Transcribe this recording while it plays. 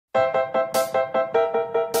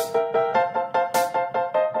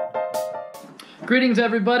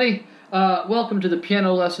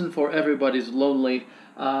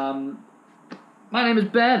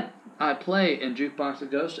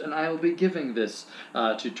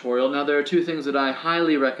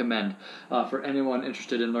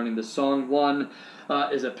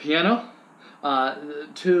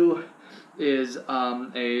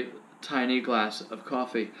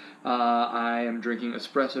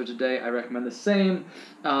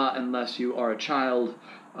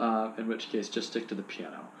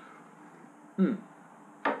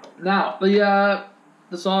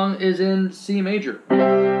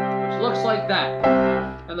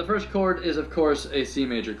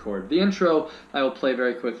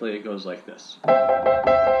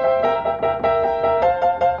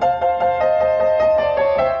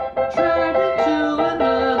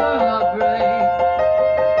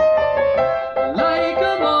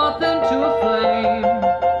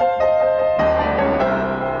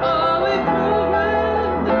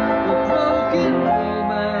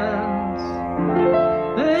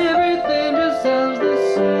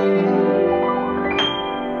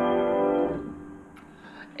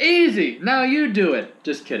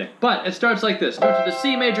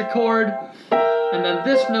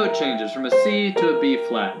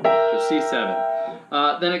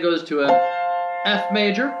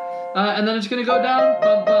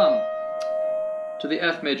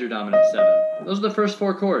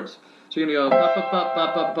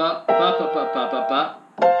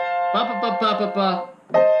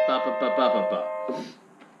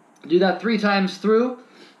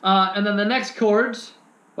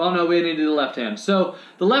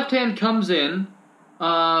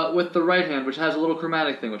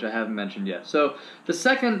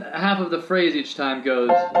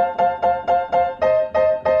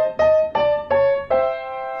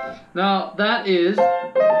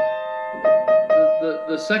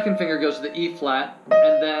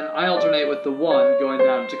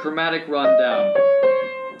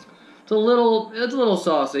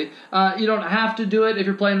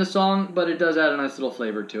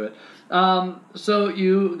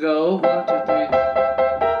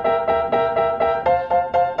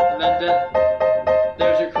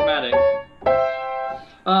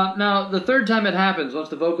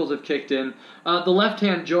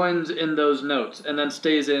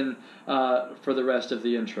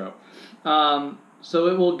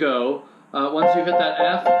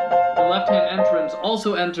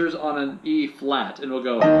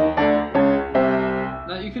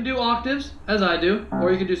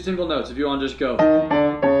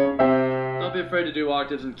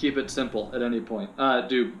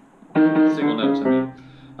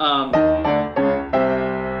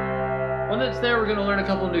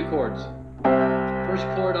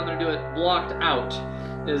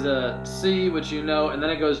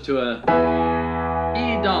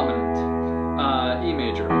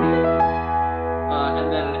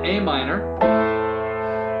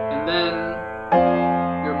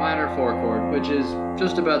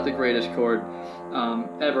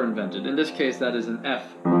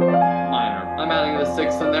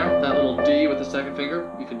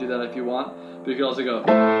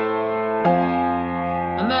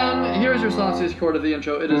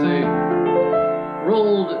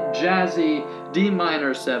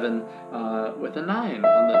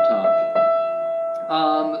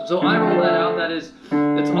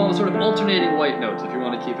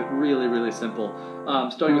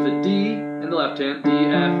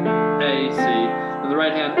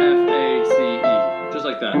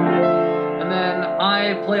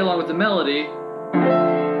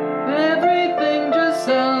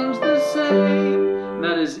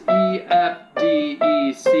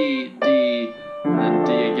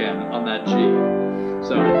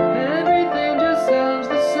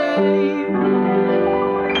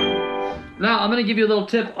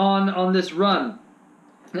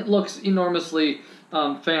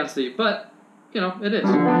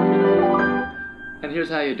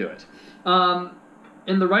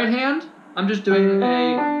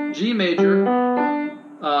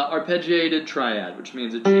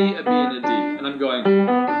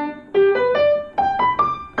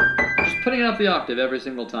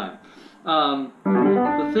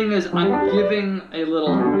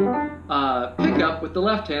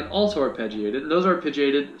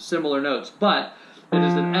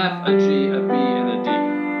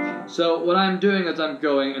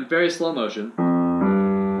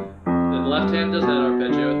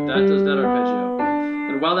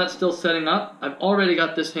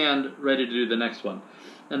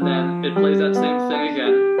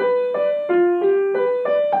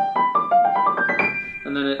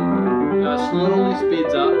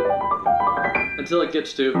until it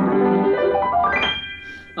gets to.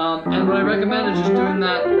 And what I recommend is just doing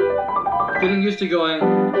that, getting used to going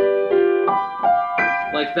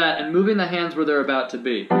like that and moving the hands where they're about to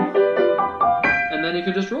be. And then you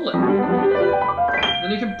can just roll it.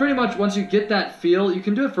 And you can pretty much, once you get that feel, you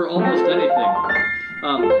can do it for almost anything.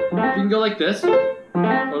 You can go like this, or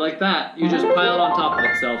like that. You just pile it on top of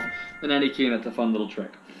itself in any key, and it's a fun little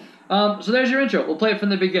trick. So there's your intro. We'll play it from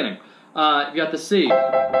the beginning. You got the C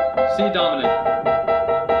dominant,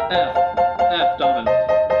 F dominant,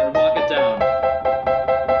 and walk it down.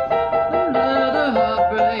 Another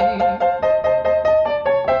heartbreak,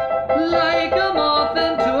 like a moth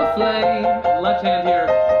into a flame. Left hand here.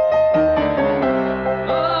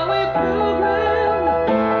 Are we programmed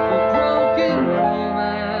for broken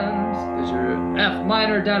romance? There's your F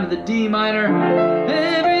minor down to the D minor.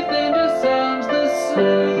 Everything just sounds the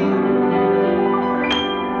same.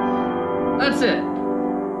 That's it.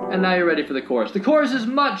 And now you're ready for the chorus. The chorus is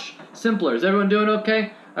much simpler. Is everyone doing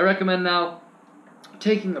okay? I recommend now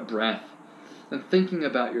taking a breath and thinking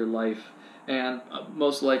about your life, and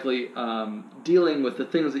most likely dealing with the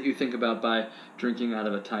things that you think about by drinking out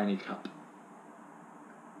of a tiny cup.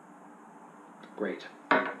 Great.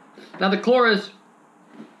 Now the chorus,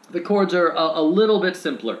 the chords are a little bit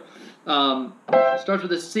simpler. It starts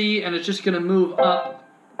with a C, and it's just going to move up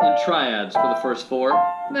in triads for the first four,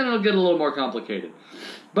 and then it'll get a little more complicated.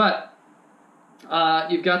 But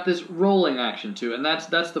you've got this rolling action too, and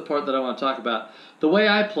that's the part that I want to talk about. The way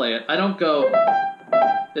I play it, I don't go.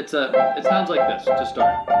 It sounds like this to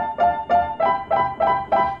start.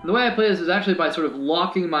 And the way I play this is actually by sort of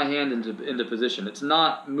locking my hand into position. It's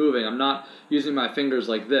not moving. I'm not using my fingers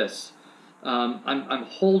like this. I'm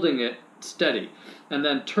holding it steady, and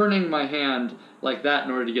then turning my hand like that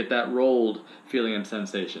in order to get that rolled feeling and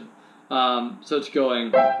sensation. So it's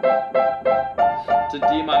going to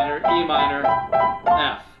D minor, E minor,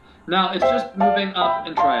 F. Now it's just moving up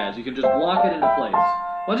in triads. You can just lock it into place.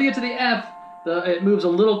 Once you get to the F, it moves a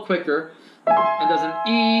little quicker and does an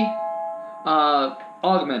E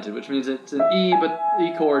augmented, which means it's an E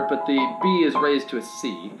chord, but the B is raised to a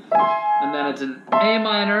C. And then it's an A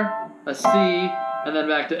minor, a C, and then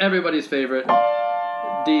back to everybody's favorite,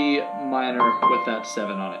 D minor with that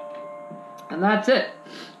 7 on it. And that's it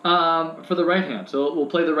for the right hand. So we'll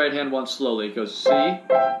play the right hand once slowly. It goes C, D,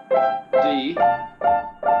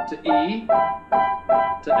 to E,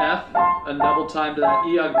 to F, a double time to that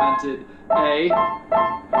E augmented, A,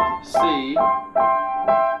 C,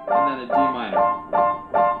 and then a D minor.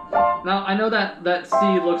 Now, I know that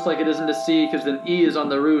C looks like it isn't a C because an E is on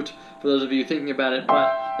the root, for those of you thinking about it,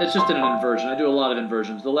 but it's just in an inversion. I do a lot of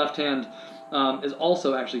inversions. The left hand is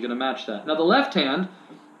also actually going to match that. Now, the left hand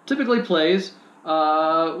typically plays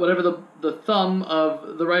whatever the thumb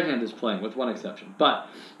of the right hand is playing, with one exception. But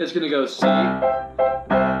it's going to go C, D,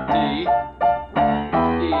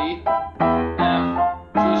 E, F,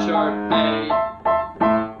 G sharp, A, E.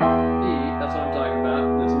 That's what I'm talking about.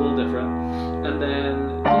 It's a little different. And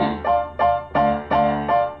then D.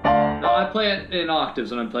 Now I play it in octaves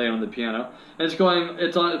when I'm playing on the piano. And it's playing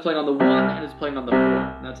on the 1 and it's playing on the 4.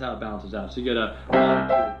 And that's how it balances out. So you get a 1, 2,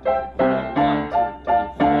 3, 4, 1, 2,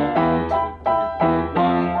 3,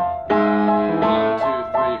 4, 1, 2,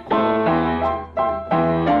 3, 4.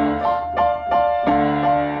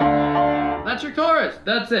 That's your chorus.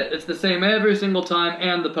 That's it. It's the same every single time,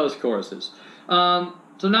 and the post-choruses.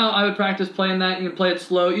 So now I would practice playing that. You can play it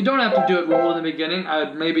slow. You don't have to do it rolled in the beginning. I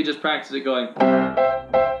would maybe just practice it going.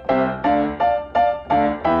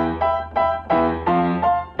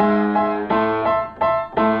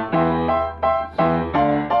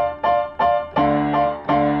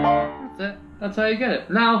 That's it. That's how you get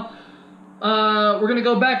it. Now, we're going to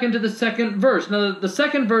go back into the second verse. Now, the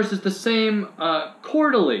second verse is the same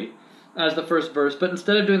chordally as the first verse, but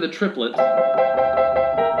instead of doing the triplets,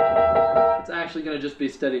 it's actually going to just be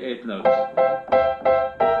steady eighth notes.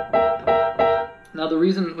 Now the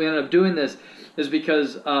reason we ended up doing this is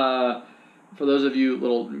because, for those of you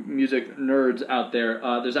little music nerds out there,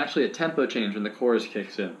 there's actually a tempo change when the chorus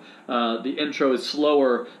kicks in. The intro is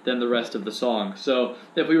slower than the rest of the song. So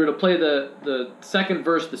if we were to play the second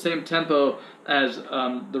verse the same tempo as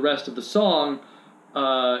the rest of the song,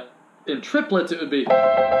 in triplets it would be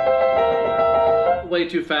way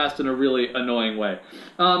too fast in a really annoying way.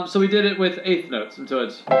 So we did it with eighth notes, and so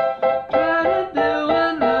it's try to do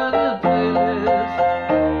another playlist.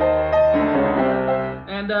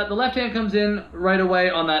 And the left hand comes in right away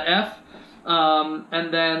on that F,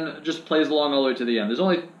 and then just plays along all the way to the end. There's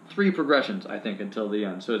only 3 progressions, I think, until the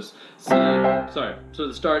end. So it's C, sorry, so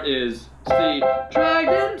the start is C,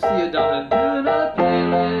 dragged in, C a dominant, do another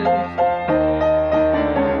playlist.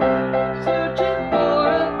 Searching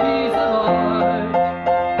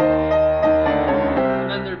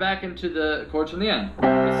the end. A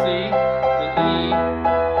C, an E,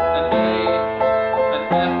 an A, an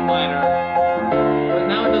F minor. But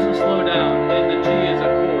now it doesn't slow down, and the G is a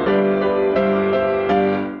chord.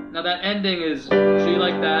 Now that ending is G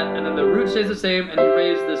like that, and then the root stays the same, and you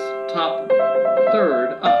raise this top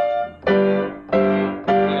third up.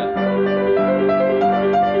 Yeah.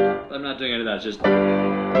 I'm not doing any of that, it's just...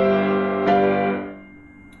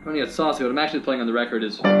 When you get saucy, what I'm actually playing on the record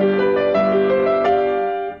is...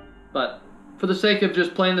 But, for the sake of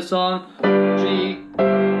just playing the song, G,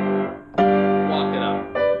 walk it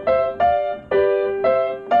up.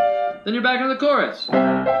 Then you're back into the chorus.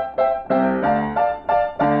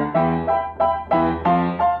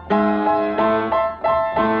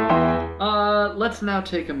 Let's now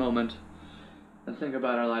take a moment and think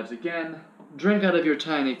about our lives again. Drink out of your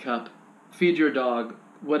tiny cup, feed your dog,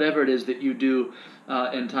 whatever it is that you do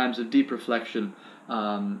in times of deep reflection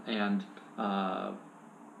and,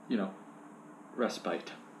 you know,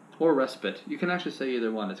 respite. Or respite. You can actually say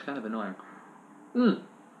either one. It's kind of annoying.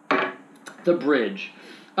 The bridge.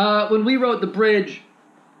 When we wrote the bridge,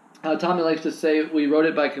 Tommy likes to say we wrote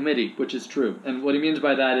it by committee, which is true. And what he means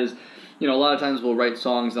by that is, you know, a lot of times we'll write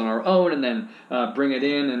songs on our own and then bring it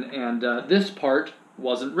in, and this part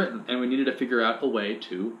wasn't written, and we needed to figure out a way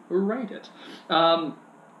to write it.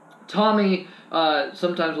 Tommy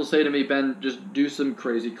sometimes will say to me, Ben, just do some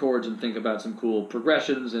crazy chords and think about some cool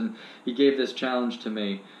progressions, and he gave this challenge to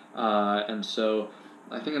me, and so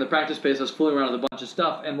I think in the practice space I was fooling around with a bunch of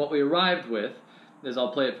stuff, and what we arrived with is,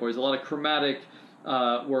 I'll play it for you, is a lot of chromatic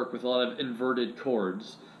work with a lot of inverted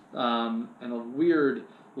chords, and a weird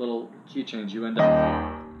little key change you end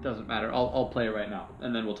up. Doesn't matter. I'll play it right now,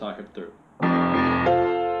 and then we'll talk it through.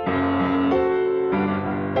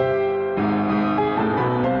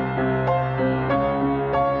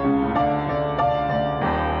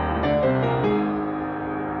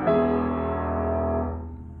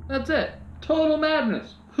 That's it. Total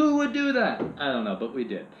madness. Who would do that? I don't know, but we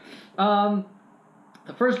did. The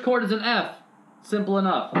first chord is an F. Simple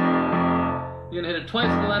enough. You're going to hit it twice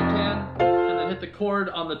in the left hand, and then hit the chord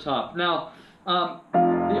on the top. Now,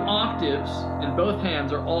 the octaves in both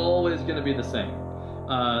hands are always going to be the same.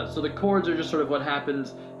 So the chords are just sort of what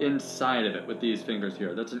happens inside of it with these fingers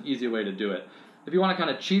here. That's an easy way to do it. If you want to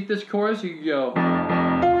kind of cheat this chorus, you can go...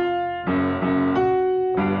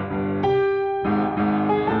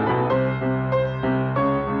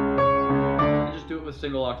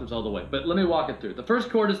 single octaves all the way. But let me walk it through. The first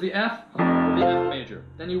chord is the F with the F major.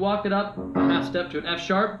 Then you walk it up a half step to an F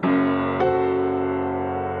sharp, to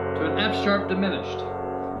an F sharp diminished.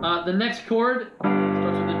 The next chord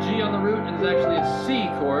starts with a G on the root and is actually a C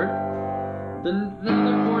chord. The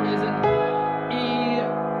other chord is an E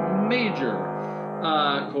major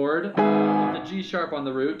chord with a G sharp on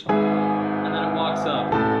the root, and then it walks up.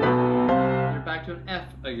 Back to an F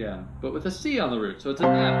again, but with a C on the root, so it's an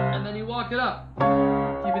F, and then you walk it up,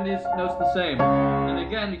 keeping these notes the same, and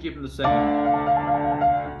again you keep them the same.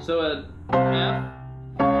 So an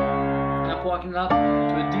F walking up to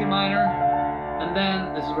a D minor, and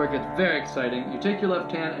then, this is where it gets very exciting, you take your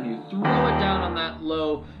left hand and you throw it down on that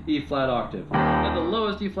low E flat octave. At the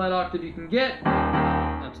lowest E flat octave you can get,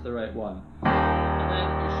 that's the right one. And then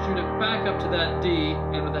you shoot it back up to that D,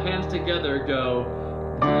 and with the hands together go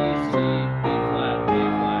D, C, B flat, B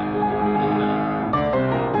flat, and down.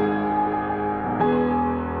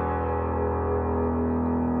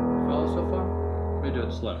 Follow so far? Let me do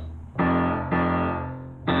it slow.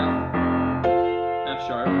 F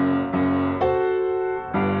sharp,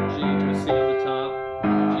 G to a C on the top,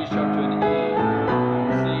 G sharp to an E,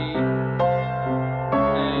 C,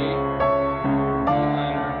 A, D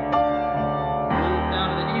minor, root down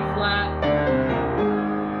to the E flat.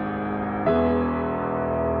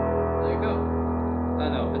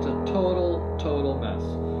 Total mess.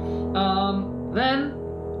 Then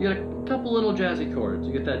you get a couple little jazzy chords.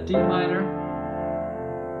 You get that D minor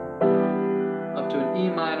up to an E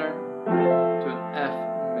minor to an F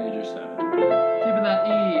major 7, keeping that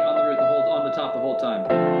E on the root on the top the whole time.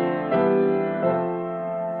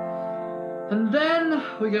 And then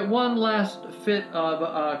we get one last fit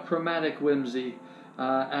of chromatic whimsy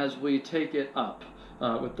as we take it up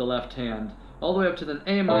with the left hand, all the way up to the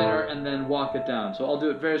A minor, and then walk it down. So I'll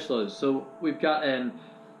do it very slowly. So we've got an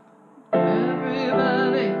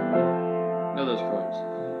everybody, know those chords.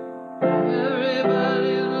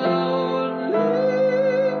 Everybody's lonely.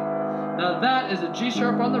 Now that is a G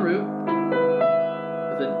sharp on the root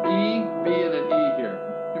with an E, B, and an E here.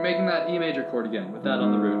 You're making that E major chord again with that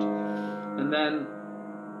on the root. And then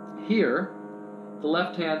here, the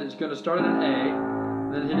left hand is going to start at an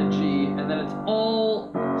A, then hit a G, and then it's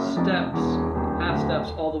all steps, half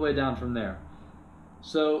steps all the way down from there.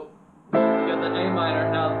 So you got the A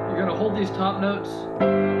minor. Now you're gonna hold these top notes.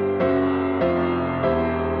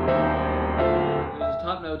 These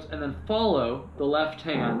top notes, and then follow the left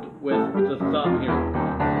hand with the thumb here.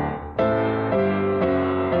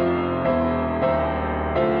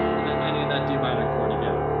 And then any of that D minor chord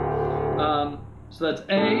again. So that's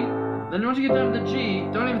A. Then once you get down to the G,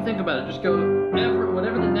 don't even think about it. Just go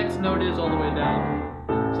whatever the next note is all the way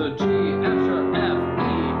down. So G, F sharp, F,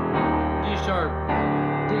 E, D sharp,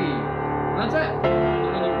 D. That's it.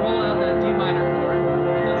 And then you roll out that D minor chord.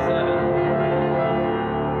 That's 7.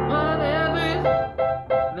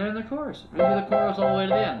 And they're in the chorus. You do the chorus all the way to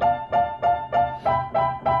the end.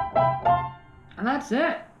 And that's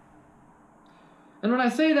it. And when I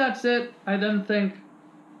say that's it, I then think,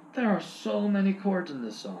 there are so many chords in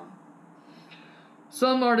this song.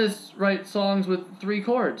 Some artists write songs with 3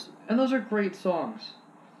 chords, and those are great songs.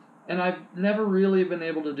 And I've never really been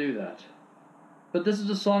able to do that. But this is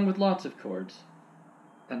a song with lots of chords,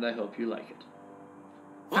 and I hope you like it.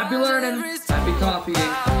 Happy learning, happy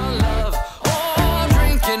copying.